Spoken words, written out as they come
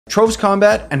Trove's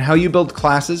combat and how you build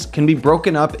classes can be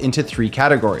broken up into 3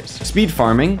 categories. Speed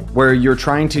farming, where you're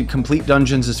trying to complete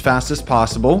dungeons as fast as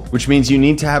possible, which means you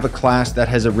need to have a class that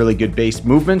has a really good base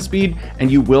movement speed,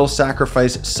 and you will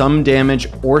sacrifice some damage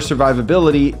or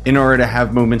survivability in order to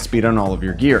have movement speed on all of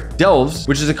your gear. Delves,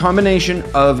 which is a combination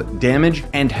of damage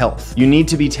and health. You need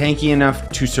to be tanky enough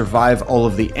to survive all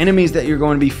of the enemies that you're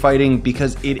going to be fighting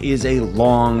because it is a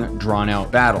long,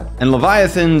 drawn-out battle. And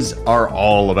Leviathans are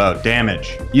all about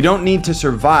damage. You don't need to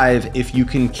survive if you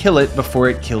can kill it before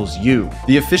it kills you.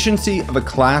 The efficiency of a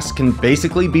class can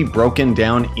basically be broken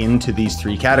down into these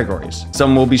 3 categories.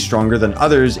 Some will be stronger than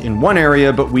others in one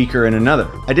area, but weaker in another.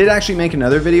 I did actually make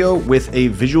another video with a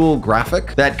visual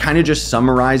graphic that kind of just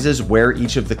summarizes where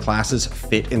each of the classes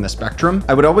fit in the spectrum.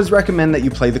 I would always recommend that you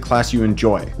play the class you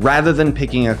enjoy, rather than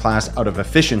picking a class out of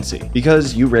efficiency,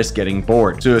 because you risk getting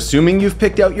bored. So assuming you've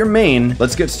picked out your main,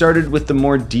 let's get started with the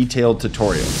more detailed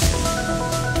tutorial.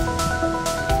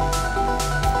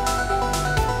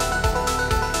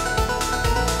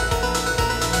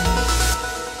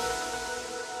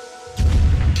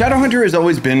 Shadowhunter has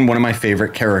always been one of my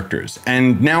favorite characters,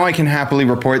 and now I can happily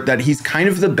report that he's kind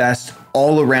of the best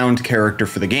all-around character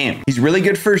for the game. He's really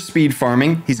good for speed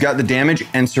farming, he's got the damage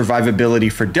and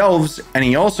survivability for delves, and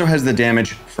he also has the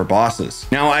damage for bosses.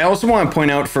 Now, I also want to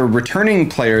point out for returning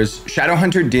players,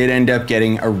 Shadowhunter did end up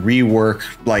getting a rework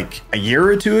like a year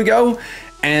or 2 ago,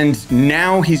 and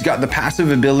now he's got the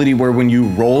passive ability where when you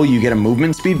roll, you get a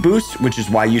movement speed boost, which is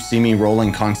why you see me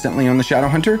rolling constantly on the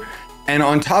Shadowhunter. And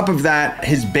on top of that,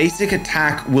 his basic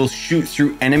attack will shoot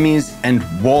through enemies and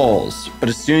walls. But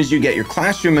as soon as you get your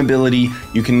classroom ability,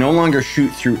 you can no longer shoot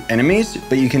through enemies,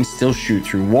 but you can still shoot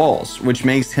through walls, which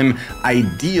makes him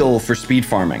ideal for speed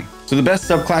farming. So the best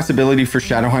subclass ability for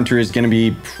Shadowhunter is going to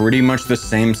be pretty much the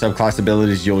same subclass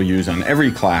abilities you'll use on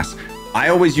every class. I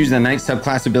always use the Knight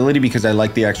subclass ability because I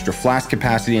like the extra flask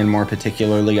capacity, and more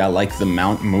particularly, I like the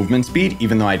mount movement speed.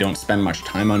 Even though I don't spend much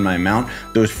time on my mount,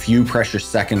 those few precious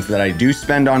seconds that I do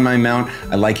spend on my mount,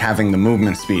 I like having the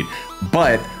movement speed.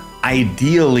 But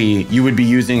ideally, you would be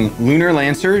using Lunar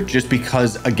Lancer just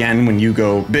because, again, when you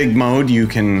go big mode, you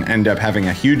can end up having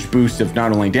a huge boost of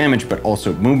not only damage, but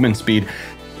also movement speed.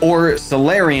 Or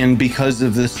Solarian because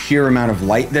of the sheer amount of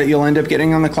light that you'll end up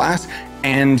getting on the class,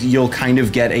 and you'll kind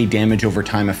of get a damage over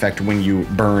time effect when you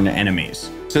burn enemies.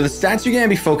 So the stats you're going to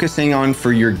be focusing on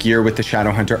for your gear with the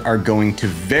Shadowhunter are going to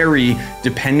vary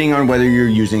depending on whether you're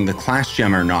using the class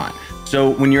gem or not. So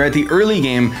when you're at the early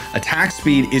game, attack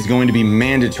speed is going to be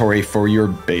mandatory for your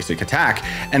basic attack.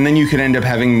 And then you could end up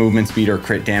having movement speed or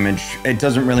crit damage. It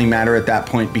doesn't really matter at that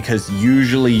point because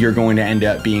usually you're going to end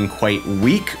up being quite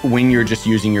weak when you're just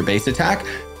using your base attack.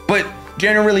 But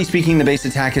generally speaking, the base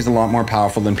attack is a lot more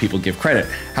powerful than people give credit.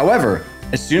 However,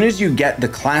 as soon as you get the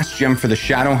class gem for the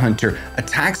Shadowhunter,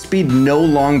 attack speed no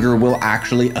longer will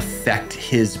actually affect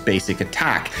his basic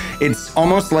attack. It's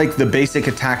almost like the basic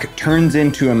attack turns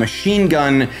into a machine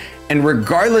gun, and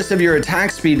regardless of your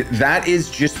attack speed, that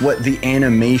is just what the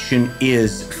animation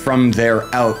is from there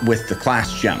out with the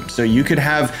class gem. So you could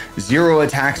have 0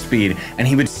 attack speed and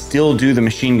he would still do the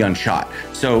machine gun shot.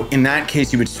 So in that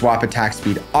case, you would swap attack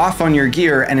speed off on your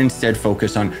gear and instead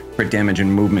focus on crit damage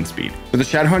and movement speed. With the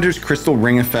Shadowhunter's Crystal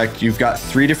Ring effect, you've got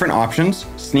 3 different options.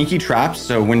 Sneaky traps,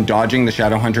 so when dodging, the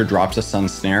Shadowhunter drops a Sun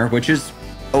Snare, which is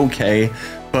okay.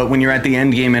 But when you're at the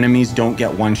end game, enemies don't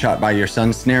get one-shot by your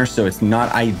Sun Snare, so it's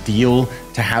not ideal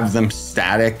to have them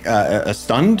static,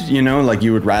 stunned, you know, like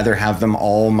you would rather have them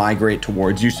all migrate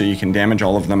towards you so you can damage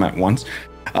all of them at once.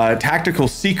 Tactical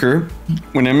Seeker,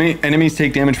 when enemies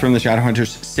take damage from the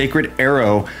Shadowhunter's Sacred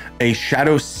Arrow, a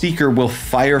Shadow Seeker will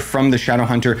fire from the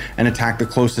Shadowhunter and attack the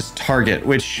closest target,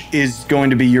 which is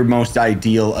going to be your most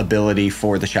ideal ability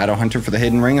for the Shadowhunter for the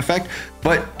Hidden Ring effect.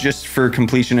 But just for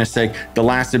completionist's sake, the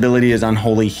last ability is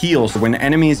Unholy Heal. So when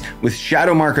enemies with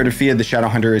Shadow Mark are defeated, the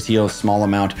Shadowhunter is healed a small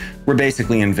amount. We're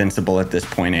basically invincible at this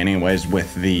point anyways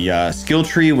with the skill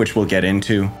tree, which we'll get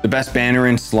into. The best banner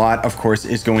in slot, of course,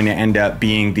 is going to end up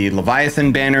being the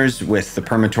Leviathan banners, with the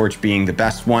Permatorch being the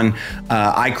best one.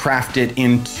 I craft it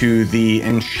into the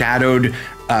Enshadowed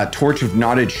Torch of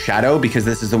Knotted Shadow because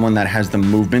this is the one that has the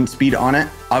movement speed on it.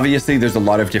 Obviously, there's a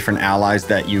lot of different allies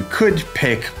that you could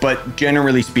pick, but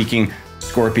generally speaking,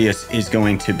 Scorpius is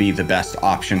going to be the best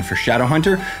option for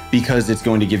Shadowhunter because it's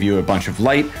going to give you a bunch of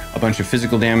light, a bunch of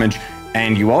physical damage,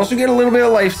 and you also get a little bit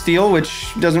of lifesteal,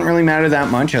 which doesn't really matter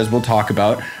that much, as we'll talk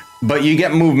about. but you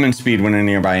get movement speed when a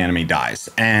nearby enemy dies,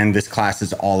 and this class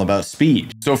is all about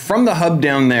speed. So from the hub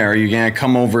down there, you're gonna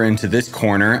come over into this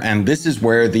corner, and this is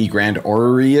where the Grand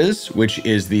Orrery is, which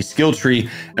is the skill tree,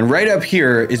 and right up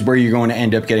here is where you're going to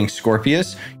end up getting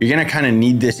Scorpius. You're gonna kind of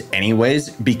need this anyways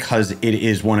because it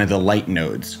is one of the light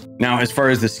nodes. Now, as far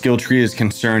as the skill tree is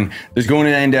concerned, there's going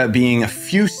to end up being a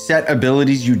few set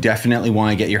abilities you definitely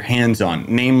want to get your hands on.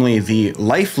 Namely, the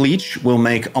Life Leech will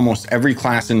make almost every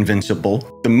class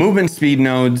invincible, the movement speed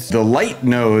nodes, the light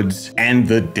nodes, and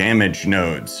the damage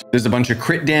nodes. There's a bunch of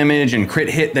crit damage and crit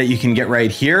hit that you can get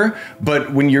right here,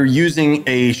 but when you're using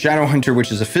a Shadow Hunter,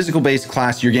 which is a physical based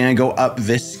class, you're going to go up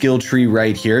this skill tree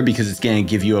right here because it's going to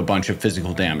give you a bunch of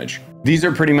physical damage. These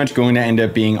are pretty much going to end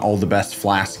up being all the best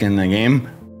flask in the game.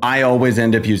 I always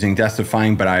end up using Death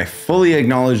Defying, but I fully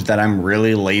acknowledge that I'm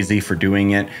really lazy for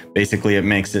doing it. Basically, it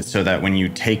makes it so that when you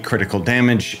take critical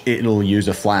damage, it'll use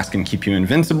a flask and keep you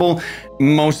invincible.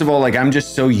 Most of all, like, I'm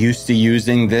just so used to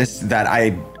using this that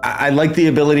I like the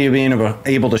ability of being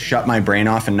able to shut my brain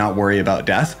off and not worry about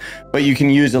death. But you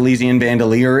can use Elysian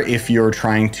Bandolier if you're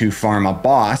trying to farm a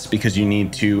boss because you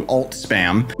need to ult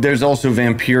spam. There's also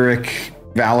Vampiric,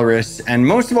 Valorous, and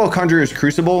most of all Conjurer's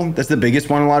Crucible. That's the biggest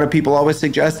one a lot of people always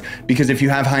suggest, because if you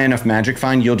have high enough magic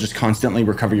find, you'll just constantly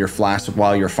recover your flasks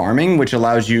while you're farming, which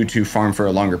allows you to farm for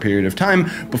a longer period of time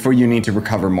before you need to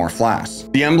recover more flasks.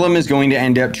 The emblem is going to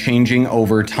end up changing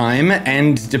over time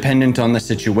and dependent on the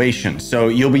situation. So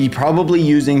you'll be probably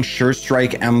using Sure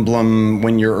Strike Emblem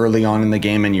when you're early on in the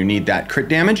game and you need that crit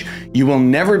damage. You will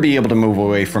never be able to move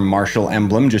away from Martial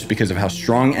Emblem just because of how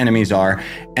strong enemies are.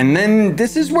 And then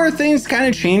this is where things kind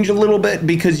of change a little bit,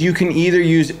 because you can either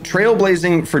use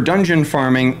Trailblazing for dungeon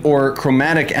farming or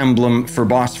Chromatic Emblem for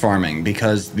boss farming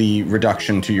because the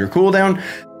reduction to your cooldown.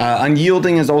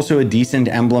 Unyielding is also a decent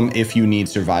emblem if you need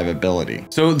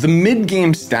survivability. So the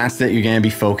mid-game stats that you're going to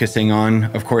be focusing on,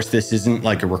 of course, this isn't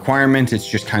like a requirement, it's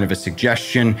just kind of a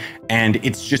suggestion, and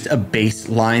it's just a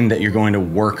baseline that you're going to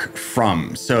work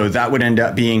from. So that would end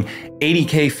up being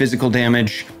 80k physical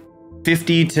damage,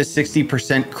 50 to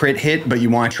 60% crit hit, but you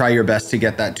want to try your best to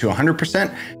get that to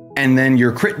 100%. And then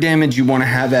your crit damage you want to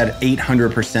have at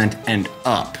 800% and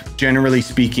up. Generally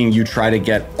speaking, you try to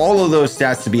get all of those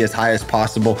stats to be as high as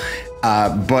possible.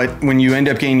 But when you end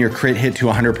up getting your crit hit to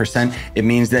 100%, it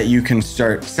means that you can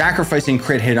start sacrificing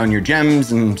crit hit on your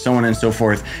gems and so on and so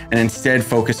forth, and instead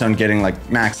focus on getting like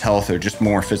max health or just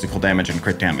more physical damage and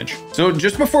crit damage. So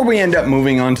just before we end up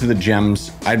moving on to the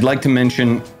gems, I'd like to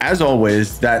mention, as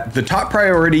always, that the top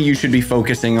priority you should be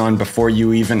focusing on before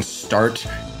you even start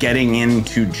getting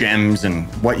into gems and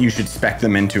what you should spec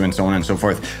them into and so on and so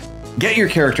forth. Get your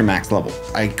character max level.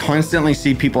 I constantly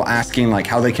see people asking like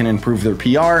how they can improve their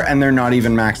PR and they're not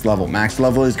even max level. Max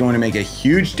level is going to make a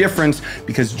huge difference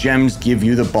because gems give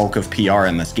you the bulk of PR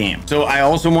in this game. So I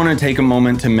also want to take a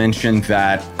moment to mention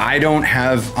that I don't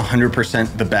have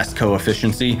 100% the best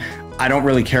co-efficiency. I don't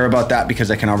really care about that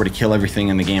because I can already kill everything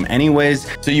in the game anyways.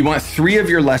 So you want 3 of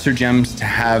your lesser gems to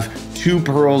have 2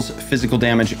 pearls physical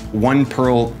damage, 1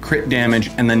 pearl crit damage,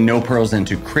 and then no pearls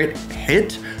into crit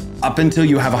hit, up until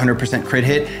you have 100% crit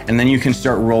hit, and then you can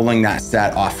start rolling that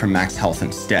stat off from max health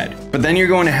instead. But then you're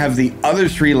going to have the other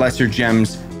 3 lesser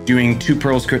gems doing 2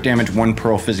 pearls crit damage, 1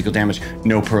 pearl physical damage,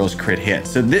 no pearls crit hit.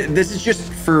 So this is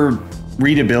just for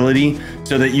readability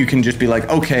so that you can just be like,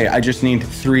 okay, I just need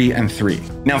 3 and 3.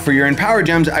 Now for your Empower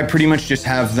gems, I pretty much just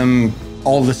have them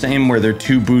all the same, where they're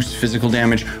 2 boost physical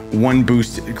damage, 1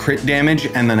 boost crit damage,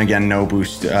 and then again, no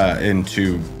boost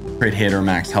into crit hit or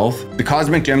max health. The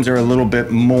cosmic gems are a little bit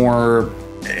more,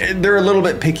 they're a little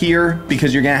bit pickier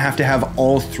because you're gonna have to have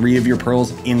all 3 of your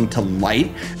pearls into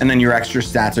light, and then your extra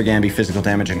stats are gonna be physical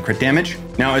damage and crit damage.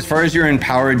 Now, as far as your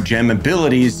empowered gem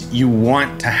abilities, you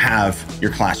want to have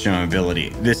your class gem ability.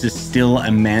 This is still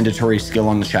a mandatory skill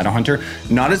on the Shadow Hunter,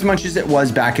 not as much as it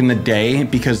was back in the day,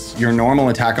 because your normal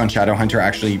attack on Shadow Hunter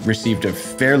actually received a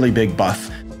fairly big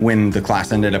buff when the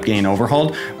class ended up getting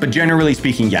overhauled. But generally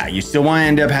speaking, yeah, you still want to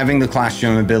end up having the class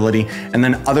gem ability. And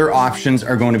then other options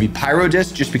are going to be Pyro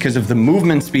Disc, just because of the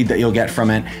movement speed that you'll get from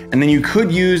it. And then you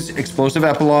could use Explosive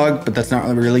Epilogue, but that's not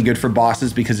really good for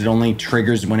bosses because it only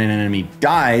triggers when an enemy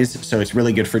dies. So it's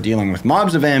really good for dealing with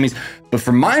mobs of enemies. But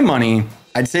for my money,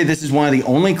 I'd say this is one of the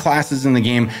only classes in the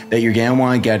game that you're gonna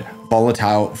want to get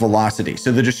Volatile Velocity.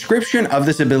 So the description of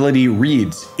this ability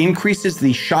reads, increases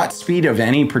the shot speed of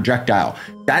any projectile.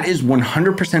 That is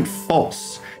 100%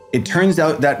 false. It turns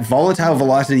out that Volatile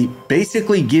Velocity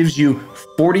basically gives you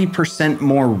 40%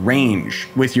 more range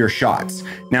with your shots.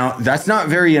 Now, that's not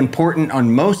very important on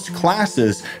most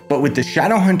classes, but with the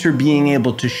Shadow Hunter being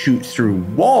able to shoot through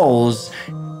walls,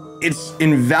 it's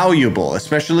invaluable,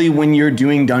 especially when you're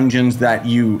doing dungeons that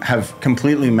you have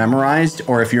completely memorized,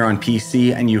 or if you're on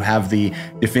PC and you have the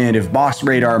definitive boss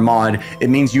radar mod, it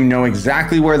means you know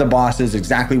exactly where the boss is,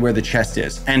 exactly where the chest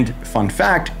is. And fun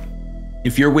fact,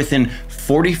 if you're within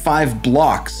 45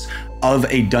 blocks of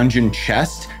a dungeon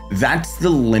chest, that's the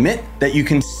limit that you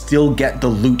can still get the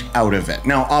loot out of it.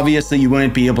 Now, obviously you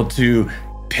wouldn't be able to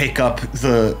pick up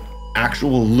the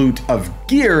actual loot of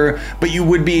gear, but you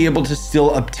would be able to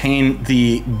still obtain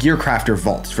the gear crafter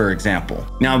vaults, for example.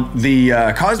 Now, the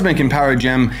Cosmic Empower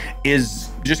Gem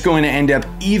is just going to end up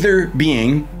either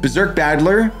being Berserk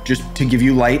Battler, just to give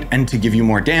you light and to give you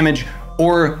more damage,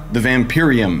 or the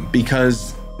Vampirium,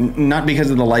 because not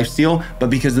because of the lifesteal, but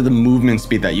because of the movement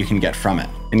speed that you can get from it.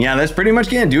 And yeah, that's pretty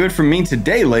much gonna do it for me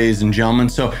today, ladies and gentlemen.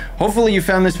 So hopefully you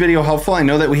found this video helpful. I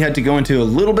know that we had to go into a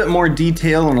little bit more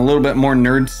detail and a little bit more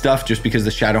nerd stuff just because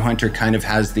the Shadow Hunter kind of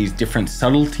has these different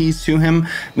subtleties to him.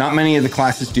 Not many of the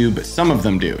classes do, but some of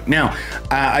them do. Now,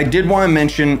 I did want to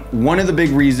mention one of the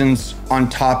big reasons, on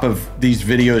top of these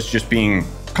videos just being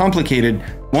complicated,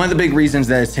 one of the big reasons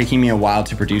that it's taking me a while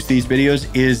to produce these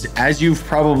videos is, as you've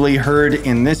probably heard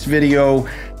in this video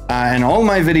and all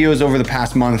my videos over the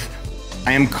past month,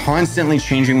 I am constantly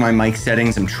changing my mic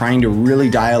settings. I'm trying to really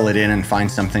dial it in and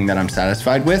find something that I'm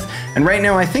satisfied with. And right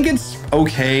now I think it's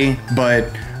okay, but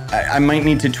I might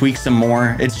need to tweak some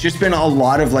more. It's just been a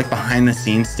lot of like behind the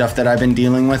scenes stuff that I've been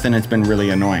dealing with, and it's been really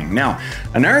annoying. Now,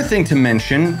 another thing to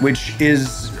mention, which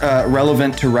is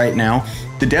relevant to right now,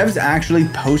 the devs actually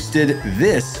posted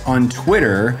this on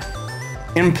Twitter,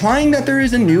 implying that there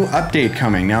is a new update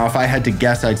coming. Now, if I had to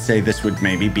guess, I'd say this would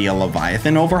maybe be a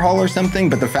Leviathan overhaul or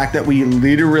something, but the fact that we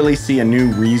literally see a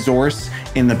new resource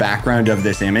in the background of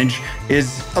this image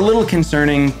is a little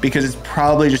concerning, because it's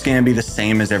probably just going to be the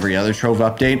same as every other Trove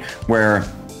update, where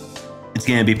it's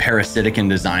going to be parasitic in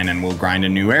design and we'll grind a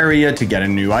new area to get a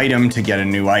new item to get a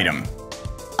new item.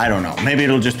 I don't know. Maybe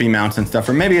it'll just be mounts and stuff,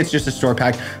 or maybe it's just a store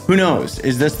pack. Who knows?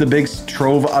 Is this the big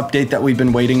Trove update that we've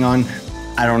been waiting on?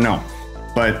 I don't know.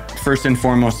 But first and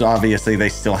foremost, obviously, they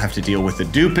still have to deal with the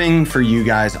duping for you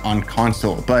guys on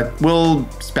console. But we'll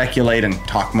speculate and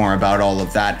talk more about all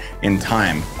of that in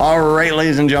time. All right,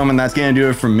 ladies and gentlemen, that's going to do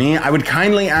it for me. I would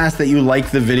kindly ask that you like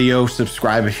the video,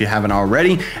 subscribe if you haven't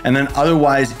already, and then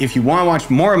otherwise, if you want to watch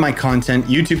more of my content,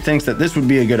 YouTube thinks that this would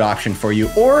be a good option for you,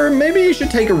 or maybe you should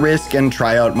take a risk and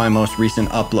try out my most recent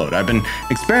upload. I've been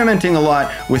experimenting a lot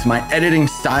with my editing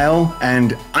style,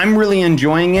 and I'm really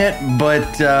enjoying it, but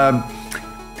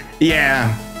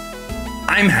yeah,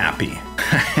 I'm happy.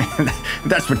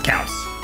 That's what counts.